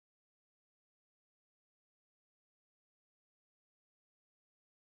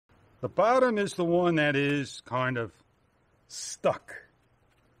The bottom is the one that is kind of stuck.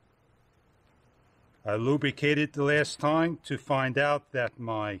 I lubricated the last time to find out that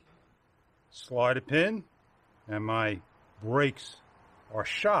my slider pin and my brakes are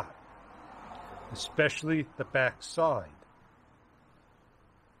shot, especially the back side.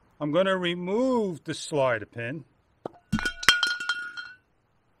 I'm going to remove the slider pin.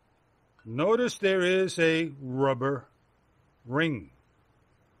 Notice there is a rubber ring.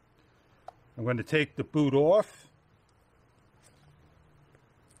 I'm going to take the boot off.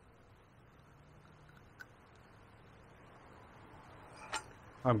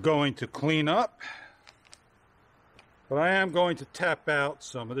 I'm going to clean up, but I am going to tap out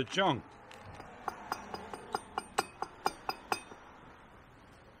some of the junk.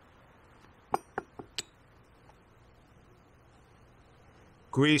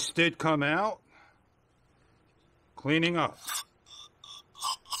 Grease did come out. Cleaning up.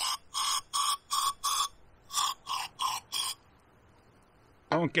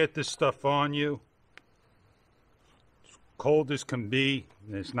 Don't get this stuff on you. It's cold as can be,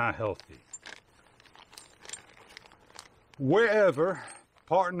 and it's not healthy. Wherever,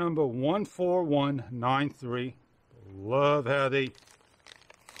 part number 14193. Love how they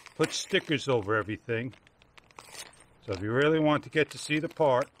put stickers over everything. So if you really want to get to see the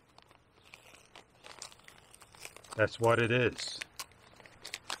part, that's what it is.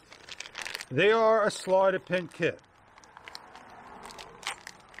 They are a slider pin kit.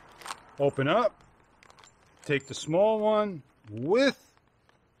 Open up, take the small one with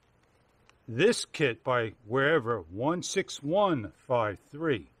this kit by wherever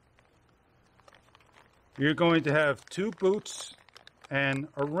 16153. You're going to have 2 boots and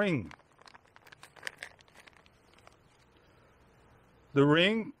a ring. The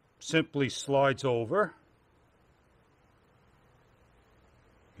ring simply slides over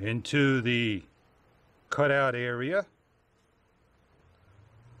into the cutout area.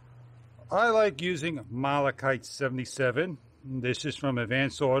 I like using Malachite 77. This is from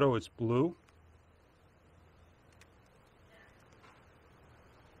Advanced Auto. It's blue.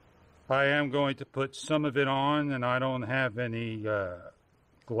 I am going to put some of it on, and I don't have any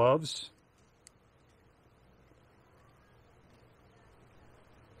gloves.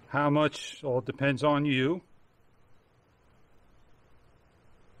 How much all depends on you.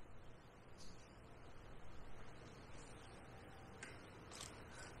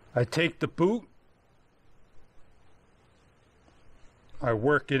 I take the boot, I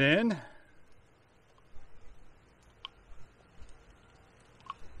work it in,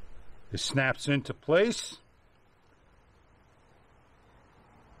 it snaps into place,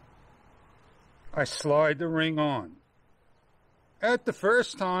 I slide the ring on. At the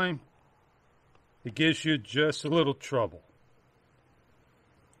first time, it gives you just a little trouble.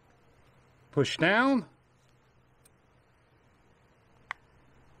 Push down.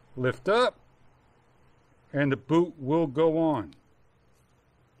 Lift up, and the boot will go on.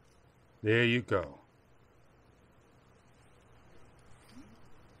 There you go.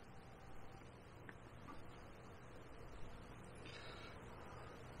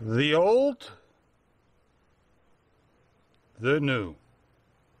 The old, the new.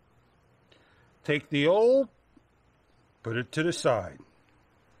 Take the old, put it to the side.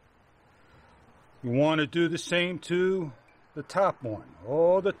 You want to do the same to the top one.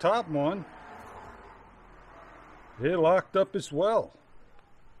 Oh, the top one, they're locked up as well.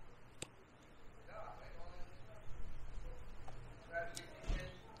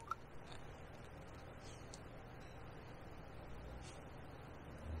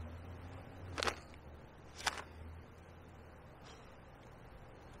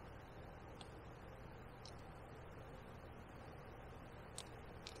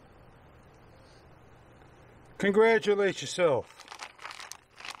 Congratulate yourself.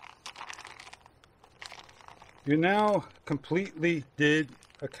 You now completely did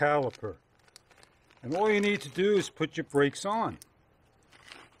a caliper. And all you need to do is put your brakes on.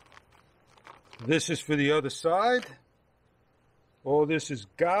 This is for the other side. All this is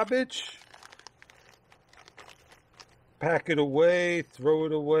garbage. Pack it away, throw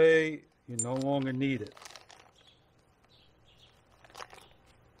it away. You no longer need it.